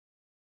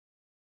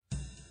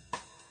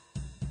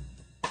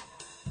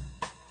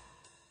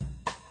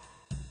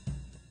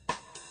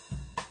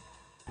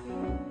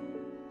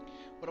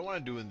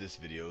want to do in this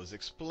video is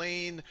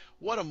explain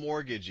what a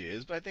mortgage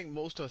is, but I think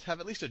most of us have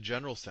at least a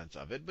general sense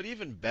of it. But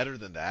even better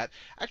than that,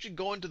 actually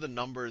go into the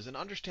numbers and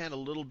understand a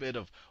little bit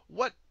of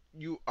what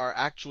you are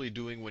actually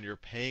doing when you're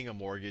paying a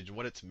mortgage, and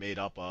what it's made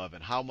up of,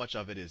 and how much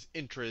of it is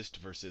interest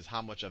versus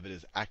how much of it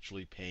is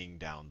actually paying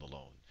down the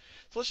loan.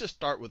 So let's just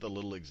start with a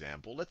little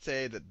example. Let's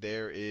say that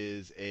there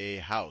is a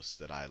house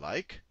that I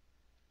like.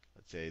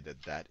 Let's say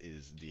that that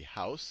is the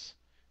house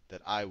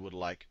that I would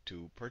like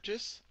to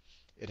purchase.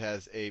 It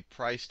has a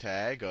price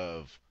tag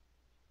of,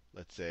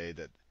 let's say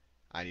that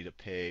I need to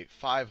pay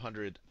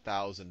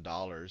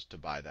 $500,000 to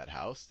buy that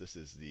house. This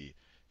is the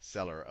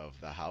seller of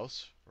the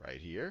house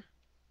right here.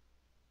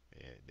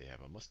 They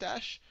have a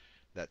mustache.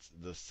 That's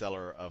the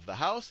seller of the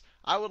house.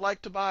 I would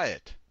like to buy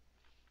it.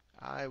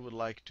 I would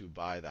like to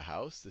buy the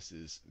house. This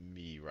is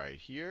me right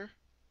here.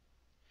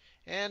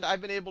 And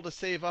I've been able to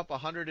save up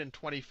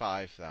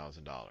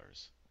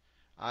 $125,000.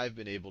 I've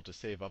been able to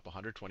save up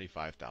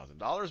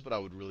 $125,000, but I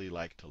would really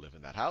like to live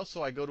in that house.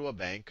 So I go to a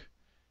bank.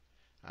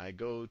 I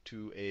go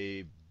to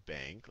a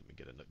bank. Let me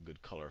get a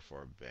good color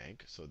for a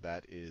bank. So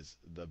that is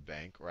the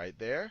bank right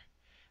there.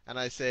 And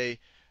I say,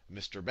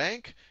 Mr.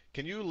 Bank,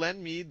 can you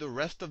lend me the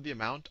rest of the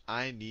amount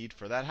I need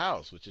for that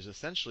house, which is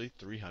essentially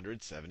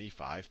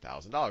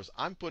 $375,000.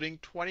 I'm putting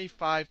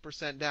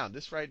 25% down.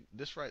 This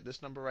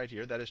number right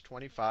here, that is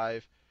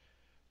 25%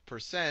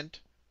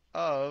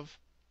 of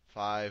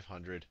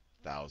 $500,000.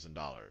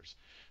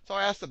 So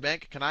I asked the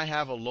bank, can I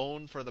have a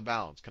loan for the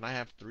balance? Can I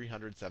have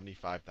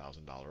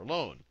 $375,000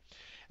 loan?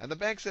 And the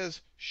bank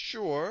says,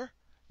 sure.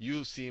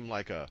 You seem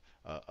like a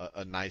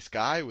nice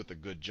guy with a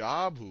good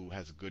job who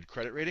has a good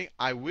credit rating.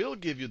 I will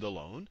give you the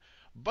loan,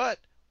 but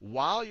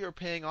while you're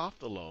paying off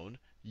the loan,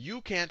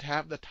 you can't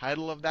have the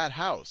title of that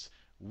house.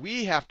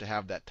 We have to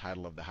have that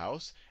title of the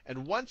house.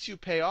 And once you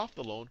pay off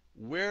the loan,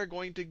 we're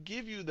going to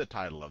give you the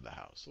title of the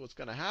house. So what's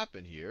going to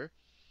happen here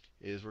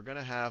is we're going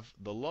to have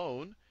the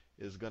loan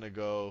is going to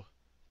go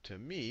to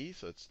me.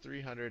 So it's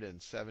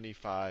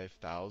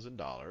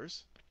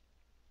 $375,000.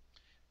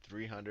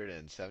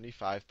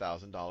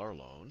 $375,000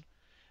 loan.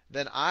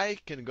 Then I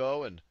can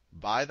go and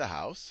buy the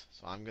house.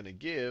 So I'm going to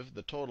give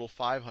the total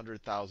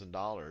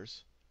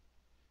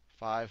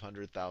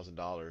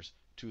 $500,000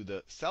 to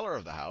the seller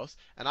of the house.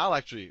 And I'll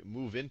actually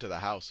move into the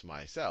house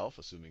myself,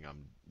 assuming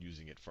I'm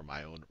using it for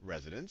my own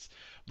residence.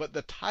 But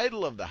the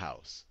title of the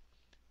house,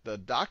 the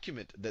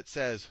document that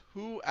says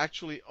who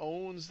actually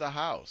owns the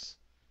house.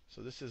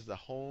 So this is the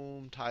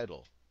home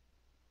title.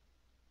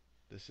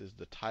 This is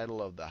the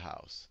title of the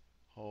house.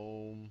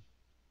 Home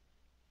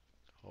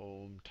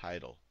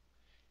title.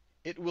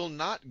 It will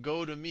not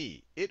go to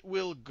me. It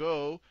will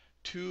go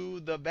to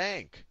the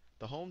bank.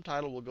 The home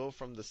title will go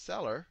from the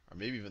seller, or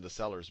maybe even the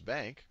seller's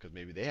bank, because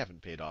maybe they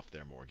haven't paid off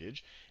their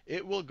mortgage.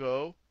 It will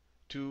go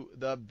to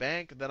the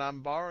bank that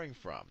I'm borrowing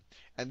from.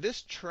 And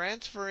this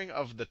transferring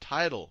of the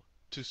title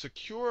to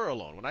secure a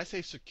loan, when I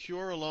say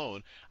secure a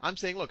loan, I'm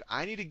saying, look,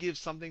 I need to give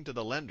something to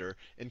the lender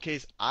in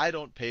case I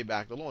don't pay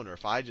back the loan, or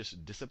if I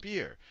just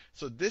disappear.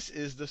 So this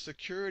is the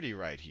security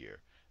right here.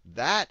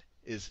 That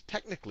is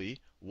technically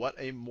what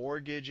a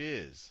mortgage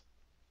is.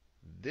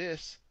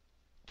 This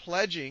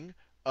pledging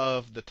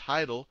of the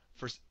title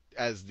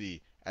as the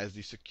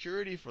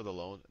security for the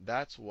loan,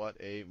 that's what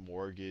a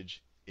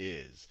mortgage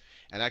is.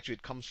 And actually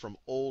it comes from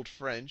Old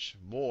French.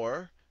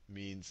 Mort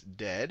means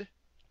dead,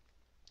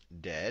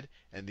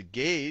 and the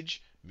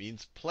gage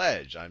means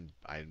pledge. I'm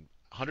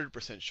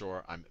 100%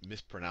 sure I'm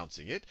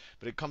mispronouncing it,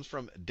 but it comes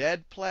from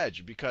dead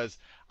pledge because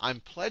I'm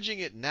pledging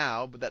it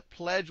now, but that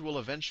pledge will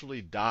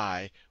eventually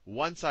die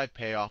once I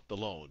pay off the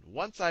loan.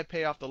 Once I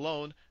pay off the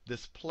loan,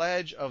 this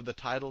pledge of the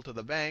title to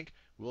the bank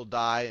will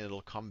die and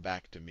it'll come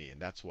back to me. And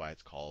that's why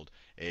it's called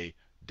a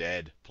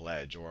dead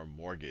pledge or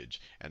mortgage.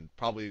 And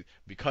probably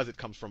because it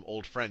comes from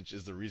Old French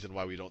is the reason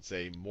why we don't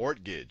say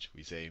mortgage.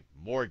 We say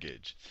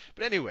mortgage.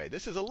 But anyway,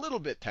 this is a little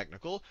bit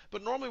technical,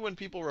 but normally when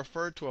people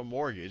refer to a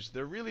mortgage,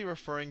 they're really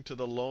referring to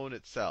the loan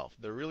itself.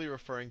 They're really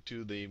referring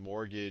to the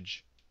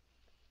mortgage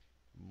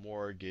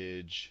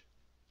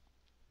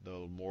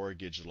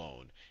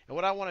loan. And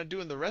what I want to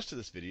do in the rest of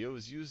this video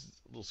is use a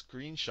little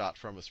screenshot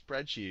from a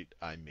spreadsheet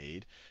I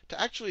made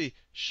to actually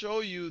show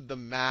you the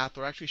math,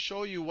 or actually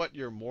show you what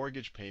your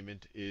mortgage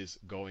payment is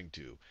going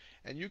to.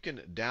 And you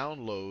can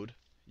download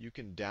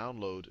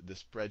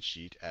this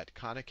spreadsheet at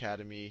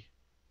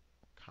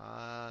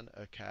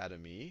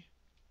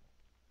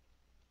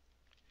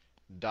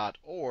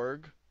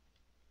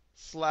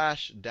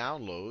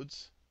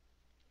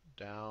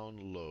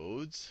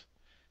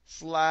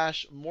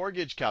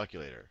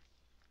calculator.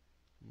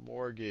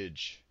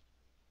 Mortgage.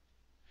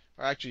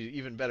 Or actually,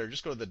 even better,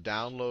 just go to the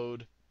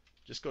downloads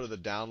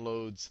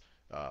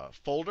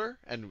folder,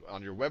 and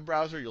on your web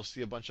browser you'll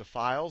see a bunch of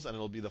files, and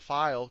it'll be the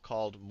file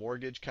called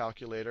mortgage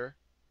calculator.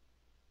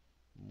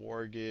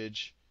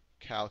 Mortgage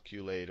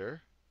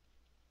calculator.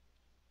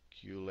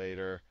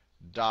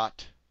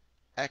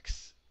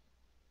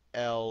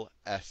 .xlsx.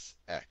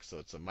 So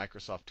it's a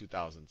Microsoft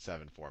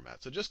 2007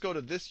 format. So just go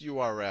to this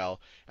URL,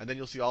 and then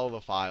you'll see all of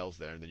the files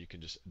there, and then you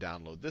can just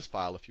download this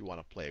file if you want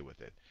to play with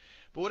it.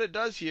 But what it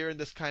does here in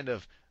this kind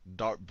of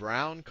dark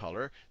brown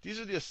color, these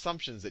are the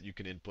assumptions that you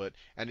can input,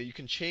 and you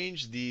can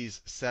change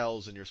these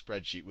cells in your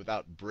spreadsheet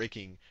without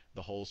breaking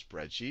the whole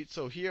spreadsheet.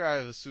 So here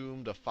I've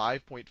assumed a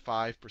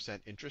 5.5%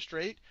 interest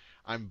rate.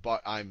 I'm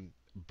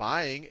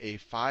buying a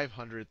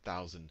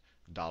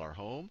 $500,000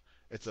 home.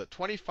 It's a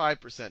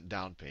 25%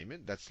 down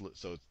payment. That's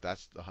the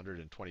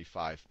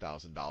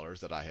 $125,000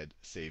 that I had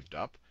saved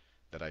up,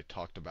 that I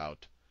talked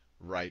about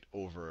right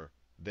over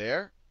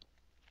there.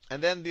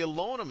 And then the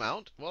loan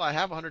amount, well, I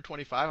have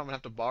 125. I'm going to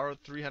have to borrow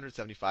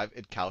 375.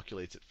 It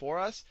calculates it for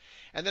us.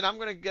 And then I'm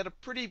going to get a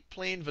pretty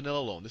plain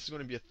vanilla loan. This is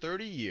going to be a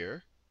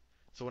 30-year.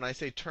 So when I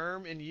say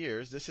term in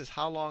years, this is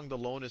how long the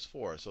loan is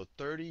for. So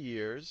 30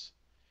 years.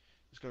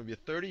 It's going to be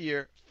a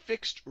 30-year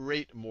fixed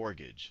rate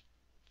mortgage.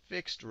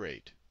 Fixed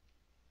rate.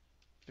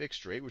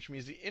 Fixed rate, which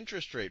means the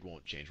interest rate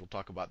won't change. We'll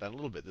talk about that in a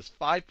little bit. This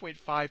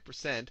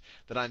 5.5%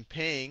 that I'm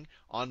paying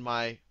on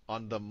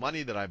the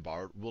money that I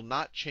borrowed will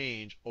not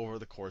change over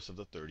the course of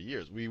the 30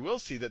 years. We will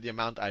see that the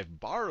amount I've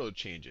borrowed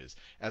changes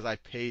as I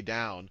pay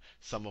down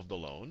some of the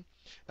loan.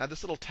 Now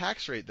this little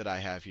tax rate that I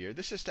have here,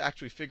 this is to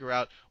actually figure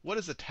out what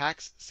is the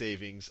tax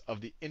savings of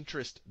the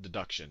interest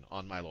deduction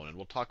on my loan. And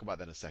we'll talk about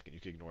that in a second. You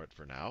can ignore it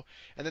for now.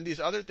 And then these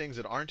other things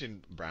that aren't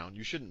in brown,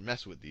 you shouldn't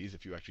mess with these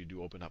if you actually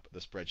do open up the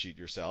spreadsheet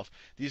yourself.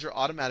 These are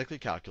automatically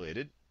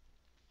calculated.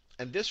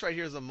 And this right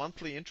here is a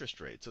monthly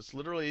interest rate. So it's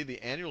literally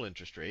the annual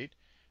interest rate,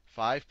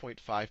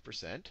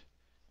 5.5%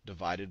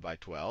 divided by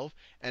 12.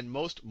 And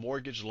most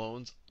mortgage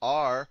loans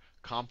are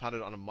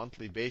compounded on a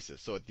monthly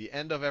basis. So at the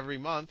end of every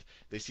month,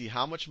 they see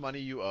how much money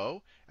you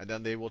owe, and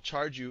then they will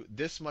charge you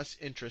this much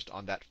interest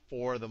on that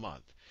for the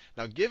month.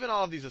 Now, given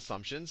all of these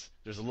assumptions,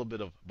 there's a little bit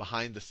of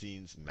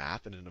behind-the-scenes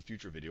math, and in a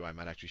future video, I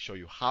might actually show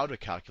you how to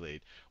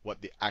calculate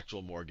what the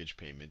actual mortgage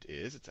payment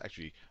is. It's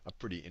actually a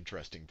pretty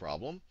interesting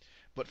problem.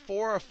 But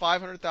for a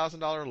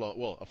 $500,000 loan,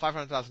 well, a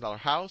 $500,000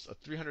 house, a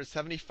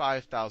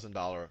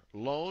 $375,000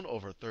 loan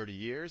over 30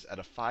 years at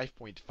a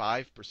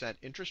 5.5%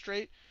 interest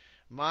rate,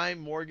 my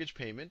mortgage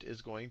payment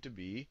is going to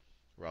be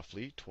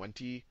roughly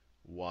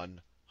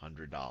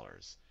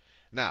 $2,100.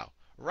 Now,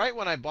 right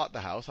when I bought the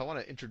house, I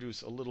want to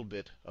introduce a little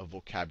bit of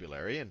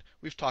vocabulary, and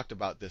we've talked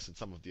about this in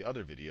some of the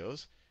other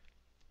videos.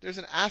 There's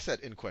an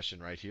asset in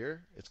question right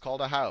here. It's called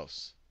a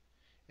house.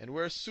 And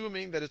we're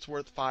assuming that it's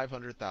worth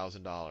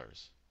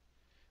 $500,000.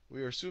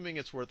 We are assuming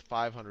it's worth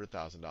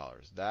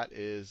 $500,000. That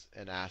is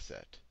an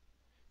asset.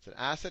 It's an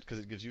asset because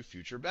it gives you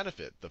future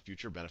benefit, the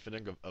future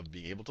benefiting of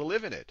being able to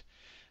live in it.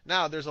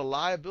 Now, there's a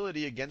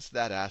liability against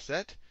that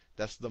asset.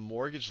 That's the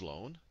mortgage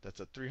loan. That's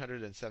a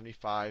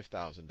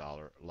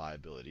 $375,000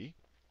 liability.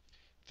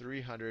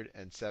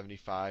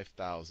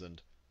 $375,000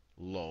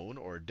 loan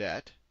or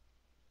debt.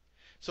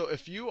 So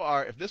if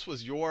this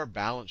was your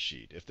balance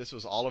sheet, if this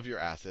was all of your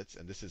assets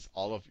and this is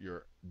all of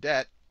your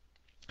debt,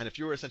 and if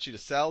you were essentially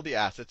to sell the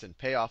assets and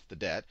pay off the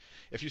debt,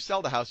 if you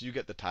sell the house, you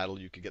get the title,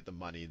 you could get the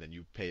money, then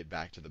you pay it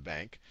back to the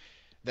bank.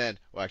 Then,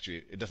 well,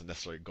 actually, it doesn't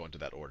necessarily go into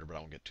that order, but I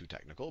won't get too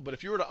technical. But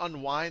if you were to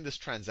unwind this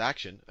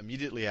transaction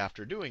immediately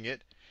after doing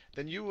it,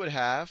 then you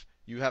have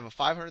a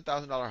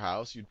 $500,000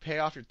 house, you'd pay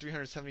off your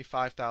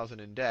 $375,000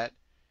 in debt,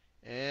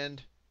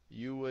 and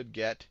you would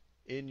get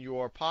in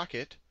your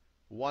pocket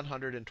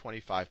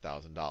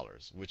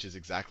 $125,000, which is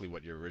exactly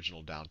what your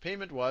original down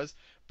payment was.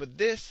 But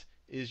this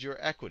is your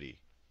equity.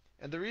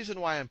 And the reason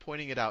why I'm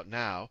pointing it out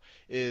now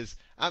is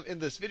in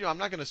this video, I'm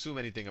not going to assume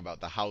anything about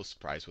the house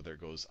price, whether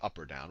it goes up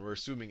or down. We're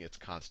assuming it's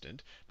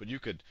constant, but you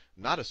could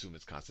not assume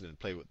it's constant and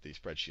play with the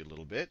spreadsheet a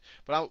little bit.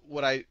 But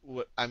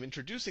I'm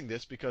introducing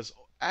this because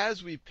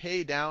as we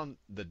pay down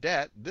the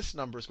debt, this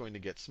number is going to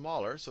get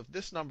smaller. So if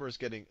this number is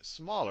getting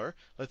smaller,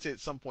 let's say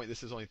at some point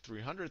this is only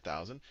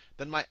 300,000,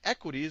 then my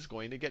equity is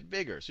going to get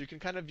bigger. So you can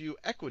kind of view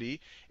equity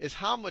as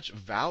how much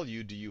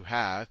value do you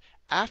have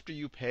after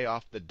you pay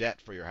off the debt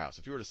for your house.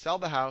 If you were to sell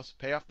the house,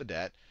 pay off the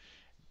debt,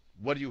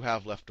 what do you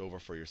have left over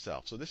for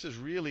yourself? So this is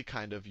really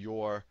kind of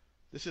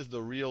this is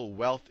the real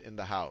wealth in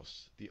the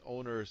house. The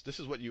owners, this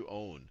is what you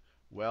own.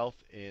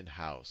 Wealth in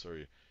house,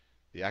 or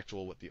the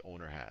actual what the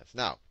owner has.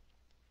 Now,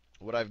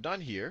 what I've done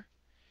here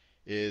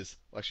is,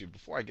 well, actually,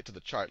 before I get to the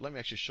chart, let me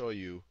actually show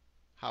you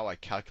how I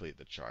calculate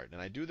the chart.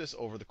 And I do this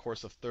over the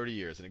course of 30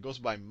 years, and it goes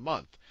by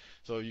month.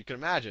 So you can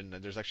imagine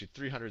that there's actually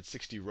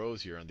 360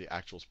 rows here on the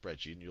actual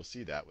spreadsheet, and you'll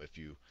see that if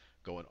you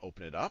go and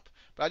open it up.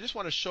 But I just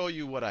want to show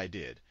you what I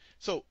did.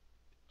 So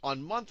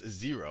on month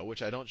 0,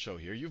 which I don't show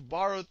here, you've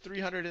borrowed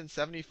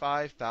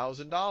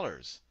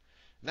 $375,000.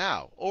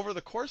 Now, over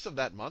the course of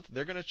that month,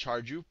 they're going to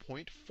charge you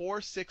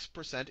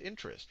 0.46%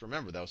 interest.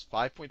 Remember, that was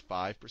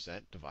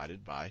 5.5%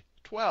 divided by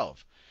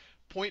 12.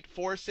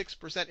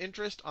 0.46%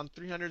 interest on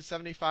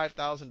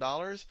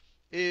 $375,000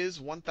 is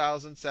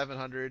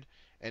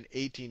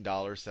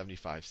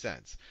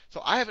 $1,718.75.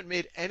 So I haven't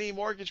made any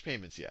mortgage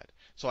payments yet.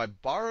 So I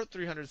borrowed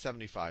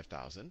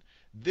 $375,000.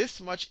 This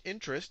much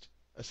interest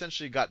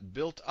essentially got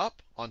built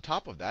up on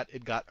top of that.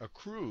 It got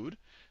accrued.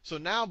 So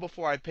now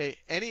before I pay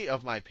any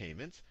of my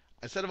payments,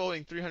 instead of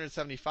owing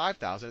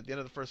 $375,000 at the end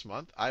of the first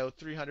month, I owe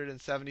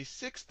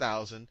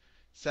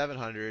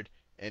 $376,718.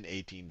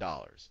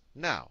 $418.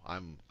 Now,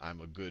 I'm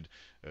a good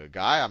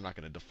guy. I'm not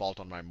going to default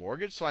on my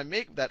mortgage, so I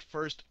make that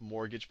first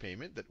mortgage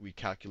payment that we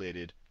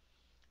calculated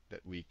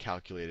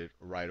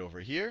right over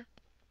here.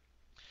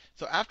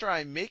 So after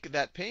I make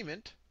that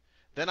payment,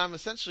 then I'm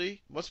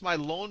essentially, what's my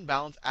loan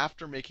balance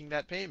after making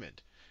that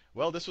payment?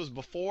 Well, this was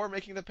before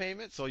making the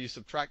payment, so you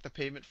subtract the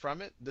payment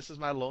from it. This is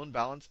my loan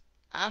balance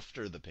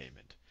after the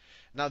payment.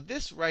 Now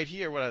this right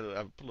here, what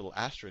I put little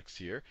asterisks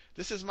here,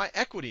 this is my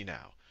equity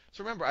now.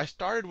 So remember, I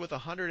started with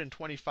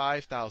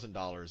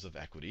 $125,000 of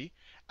equity.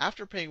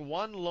 After paying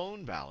one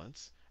loan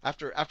balance,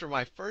 after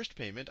my first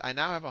payment, I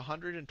now have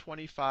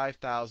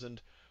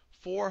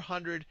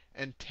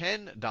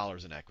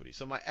 $125,410 in equity.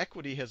 So my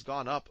equity has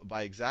gone up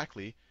by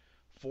exactly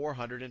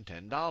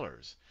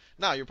 $410.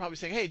 Now you're probably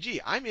saying, hey,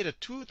 gee, I made a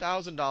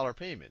 $2,000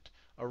 payment,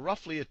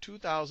 roughly a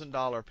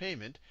 $2,000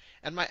 payment,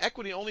 and my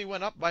equity only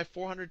went up by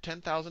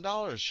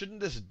 $410,000.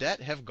 Shouldn't this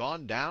debt have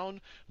gone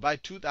down by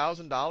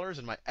 $2,000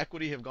 and my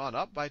equity have gone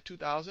up by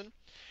 $2,000?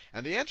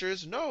 And the answer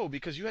is no,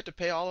 because you had to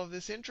pay all of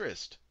this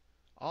interest.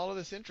 All of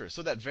this interest.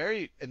 So that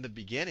very in the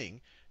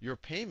beginning, your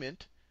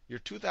payment, your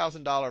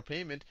 $2,000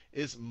 payment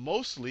is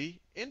mostly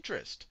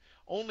interest.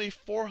 Only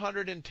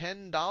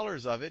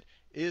 $410 of it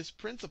is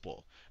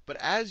principal. But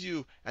as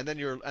you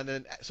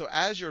so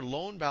as your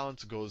loan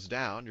balance goes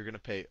down, you're going to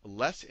pay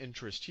less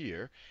interest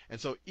here, and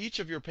so each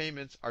of your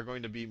payments are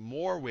going to be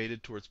more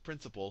weighted towards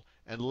principal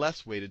and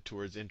less weighted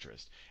towards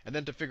interest. And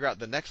then to figure out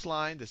the next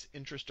line, this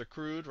interest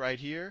accrued right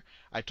here,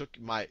 I took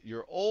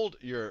your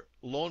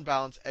loan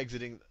balance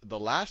exiting the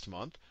last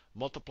month,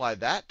 multiply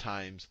that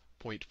times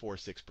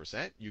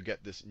 0.46%. You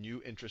get this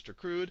new interest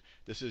accrued.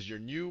 This is your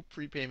new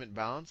prepayment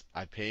balance.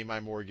 I pay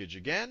my mortgage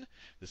again.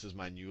 This is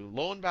my new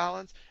loan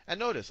balance. And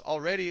notice,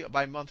 already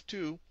by month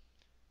two,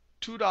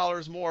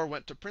 $2 more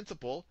went to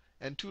principal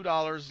and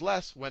 $2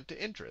 less went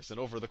to interest. And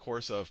over the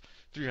course of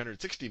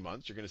 360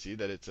 months, you're going to see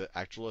that it's a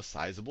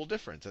sizable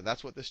difference. And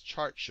that's what this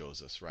chart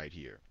shows us right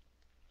here.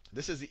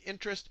 This is the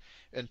interest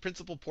and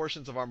principal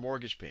portions of our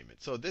mortgage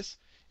payment. So this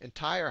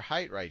entire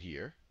height right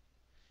here,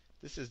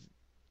 this is,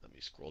 let me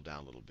scroll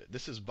down a little bit.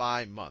 This is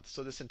by month.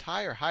 So this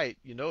entire height,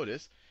 you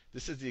notice,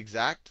 this is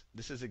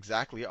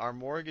exactly our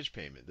mortgage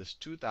payment, this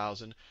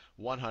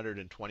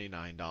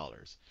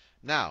 $2,129.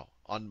 Now,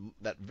 on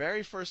that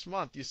very first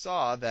month, you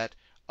saw that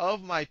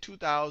of my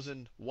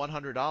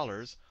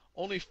 $2,100,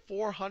 only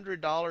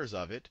 $400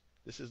 of it,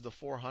 this is the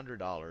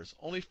 $400,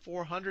 only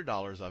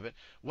 $400 of it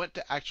went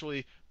to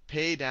actually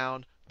pay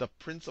down the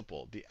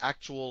principal, the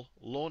actual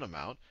loan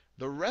amount.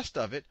 The rest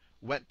of it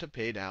went to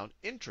pay down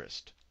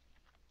interest.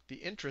 The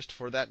interest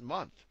for that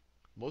month.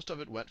 Most of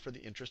it went for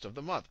the interest of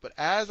the month. But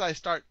as I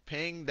start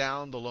paying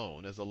down the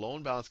loan, as the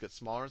loan balance gets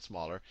smaller and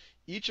smaller,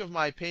 each of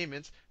my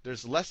payments,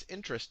 there's less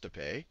interest to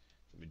pay.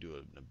 Let me do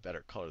it in a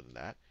better color than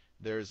that.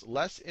 There's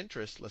less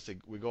interest. Let's say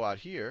we go out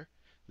here.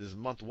 This is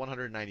month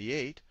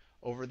 198.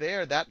 Over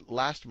there, that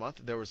last month,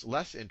 there was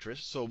less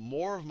interest. So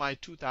more of my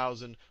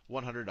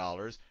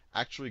 $2,100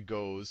 actually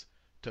goes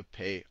to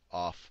pay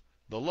off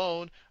the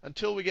loan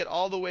until we get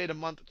all the way to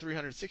month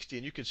 360.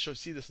 And you can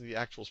see this in the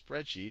actual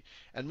spreadsheet.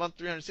 And month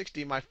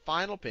 360, my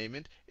final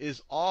payment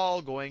is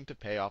all going to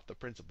pay off the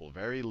principal.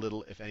 Very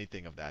little, if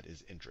anything, of that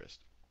is interest.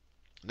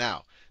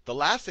 Now, the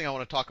last thing I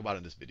want to talk about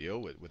in this video,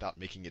 without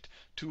making it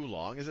too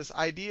long, is this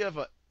idea of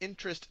an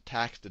interest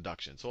tax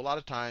deduction. So a lot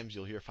of times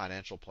you'll hear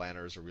financial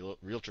planners or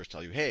realtors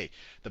tell you, hey,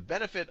 the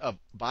benefit of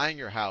buying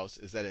your house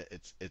is that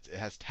it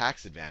has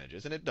tax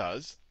advantages, and it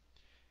does.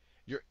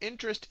 Your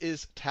interest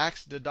is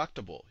tax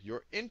deductible.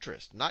 Your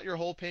interest, not your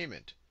whole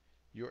payment.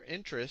 Your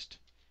interest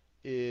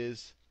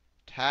is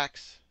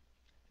tax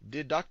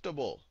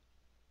deductible.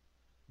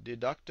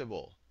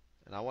 Deductible.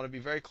 And I want to be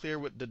very clear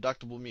what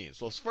deductible means.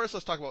 So first,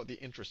 let's talk about what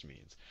the interest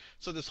means.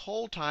 So this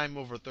whole time,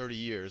 over 30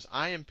 years,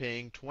 I am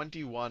paying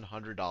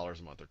 $2,100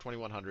 a month, or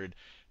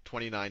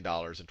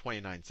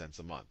 $2,129.29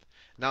 a month.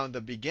 Now, in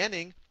the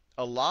beginning,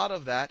 a lot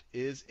of that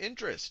is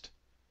interest.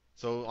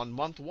 So on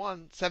month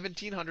one,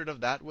 $1,700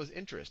 of that was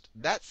interest.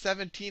 That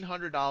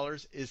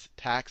 $1,700 is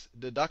tax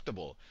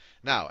deductible.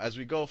 Now, as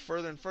we go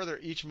further and further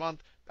each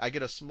month, I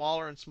get a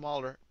smaller and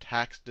smaller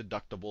tax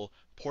deductible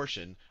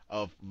portion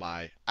of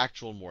my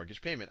actual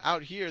mortgage payment.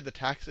 Out here, the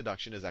tax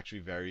deduction is actually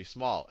very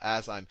small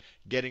as I'm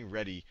getting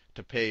ready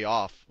to pay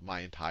off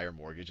my entire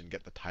mortgage and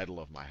get the title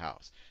of my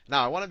house.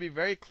 Now, I want to be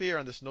very clear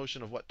on this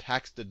notion of what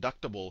tax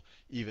deductible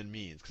even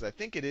means, because I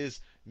think it is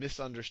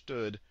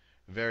misunderstood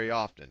very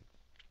often.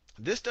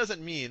 This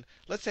doesn't mean,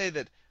 let's say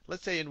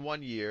in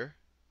 1 year,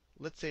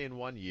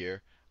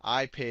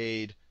 I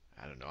paid,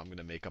 I don't know, I'm going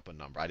to make up a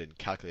number. I didn't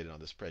calculate it on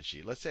the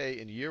spreadsheet. Let's say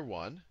in year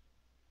one,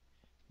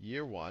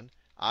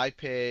 I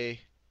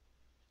pay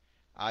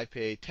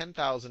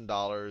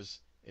 $10,000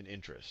 in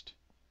interest.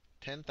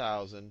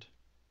 $10,000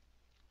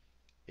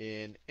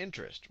 in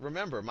interest.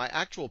 Remember, my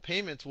actual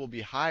payments will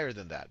be higher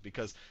than that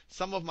because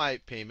some of my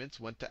payments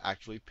went to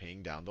actually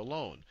paying down the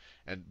loan.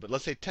 But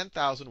let's say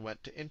 $10,000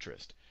 went to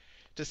interest.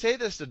 To say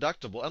this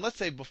deductible, and let's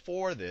say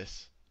before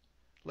this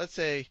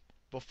I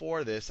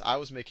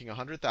was making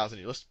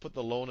 $100,000. Let's put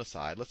the loan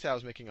aside. Let's say I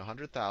was making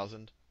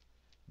 $100,000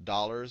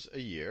 a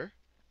year.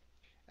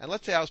 And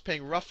let's say I was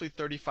paying roughly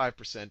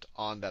 35%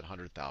 on that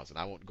 100,000.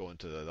 I won't go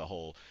into the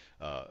whole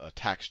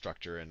tax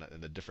structure and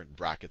the different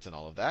brackets and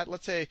all of that.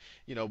 Let's say,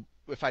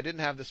 if I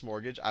didn't have this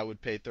mortgage, I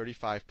would pay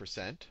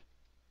 35%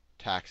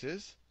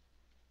 taxes,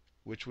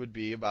 which would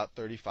be about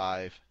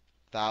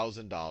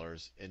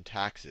 $35,000 in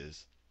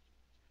taxes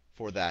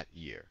for that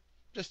year.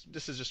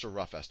 This is just a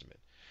rough estimate.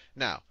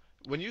 Now,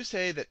 when you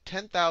say that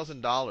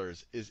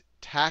 $10,000 is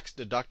tax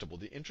deductible,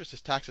 the interest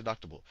is tax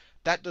deductible,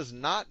 that does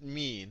not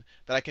mean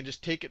that I can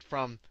just take it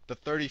from the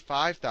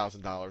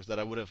 $35,000 that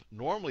I would have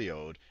normally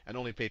owed and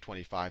only pay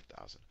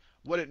 $25,000.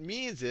 What it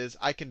means is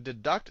I can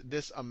deduct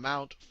this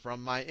amount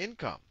from my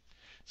income.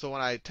 So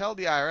when I tell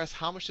the IRS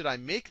how much did I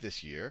make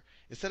this year,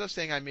 instead of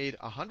saying I made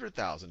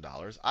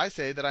 $100,000, I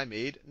say that I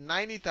made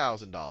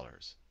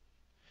 $90,000.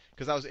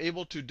 Because I was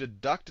able to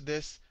deduct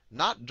this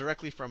not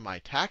directly from my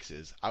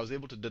taxes, I was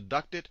able to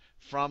deduct it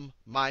from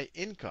my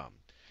income.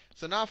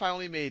 So now if I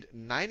only made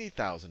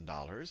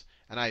 $90,000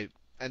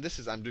 and this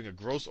is I'm doing a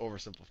gross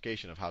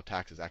oversimplification of how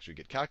taxes actually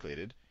get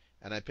calculated,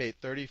 and I paid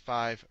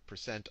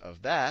 35%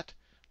 of that,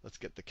 let's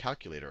get the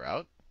calculator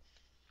out.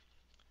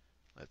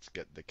 Let's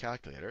get the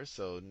calculator.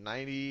 So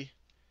 90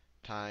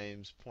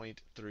 times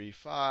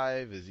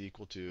 0.35 is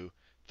equal to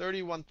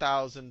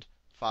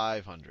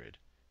 31,500.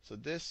 So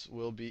this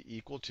will be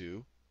equal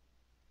to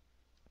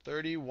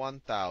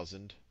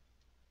 $31,500.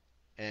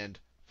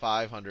 Let me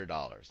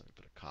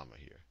put a comma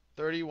here.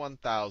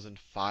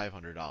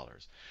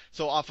 $31,500.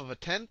 So off of a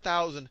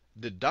 10,000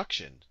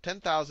 deduction,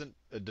 10,000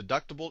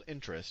 deductible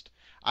interest,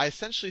 I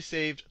essentially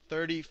saved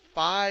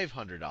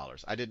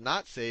 $3,500. I did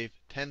not save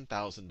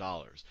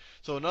 $10,000.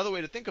 So another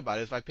way to think about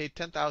it is if I paid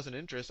 10,000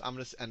 interest,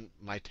 and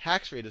my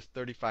tax rate is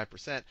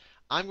 35%,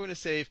 I'm going to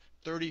save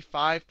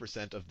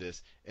 35% of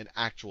this in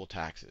actual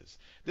taxes.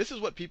 This is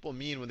what people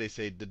mean when they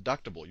say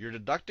deductible. You're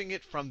deducting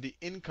it from the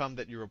income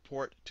that you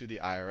report to the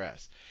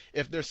IRS.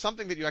 If there's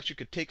something that you actually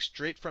could take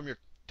straight from your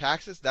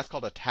taxes, that's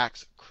called a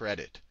tax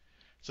credit.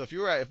 So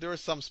if there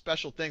was some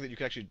special thing that you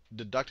could actually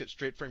deduct it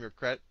straight from your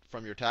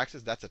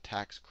taxes, that's a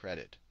tax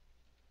credit.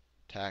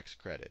 Tax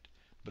credit.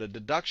 But a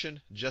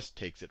deduction just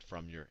takes it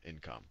from your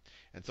income.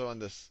 And so on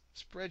this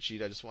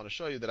spreadsheet, I just want to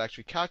show you that I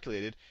actually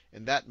calculated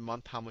in that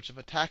month how much of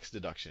a tax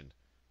deduction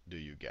do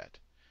you get.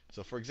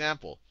 So for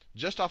example,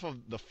 just off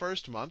of the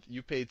first month,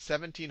 you paid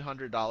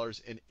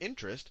 $1,700 in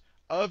interest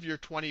of your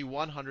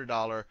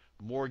 $2,100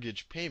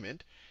 mortgage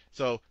payment.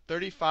 So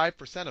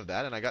 35% of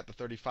that, and I got the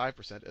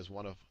 35% as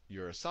one of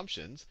your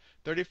assumptions,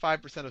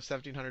 35% of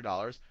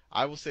 $1,700,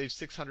 I will save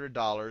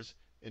 $600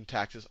 in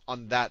taxes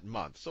on that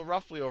month. So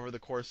roughly over the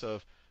course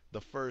of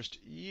the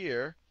first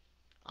year,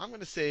 I'm going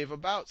to save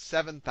about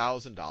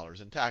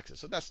 $7,000 in taxes.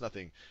 So that's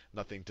nothing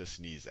to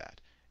sneeze at.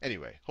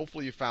 Anyway,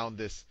 hopefully you found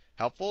this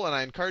helpful, and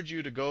I encourage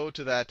you to go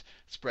to that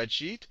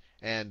spreadsheet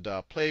and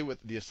play with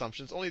the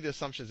assumptions, only the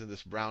assumptions in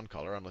this brown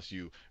color, unless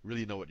you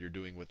really know what you're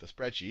doing with the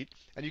spreadsheet.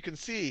 And you can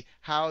see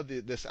how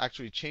this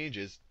actually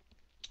changes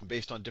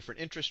based on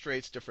different interest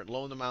rates, different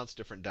loan amounts,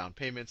 different down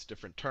payments,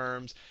 different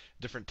terms,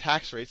 different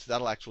tax rates.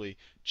 That'll actually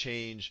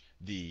change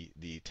the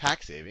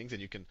tax savings,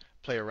 and you can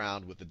play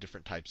around with the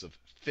different types of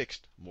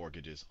fixed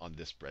mortgages on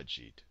this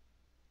spreadsheet.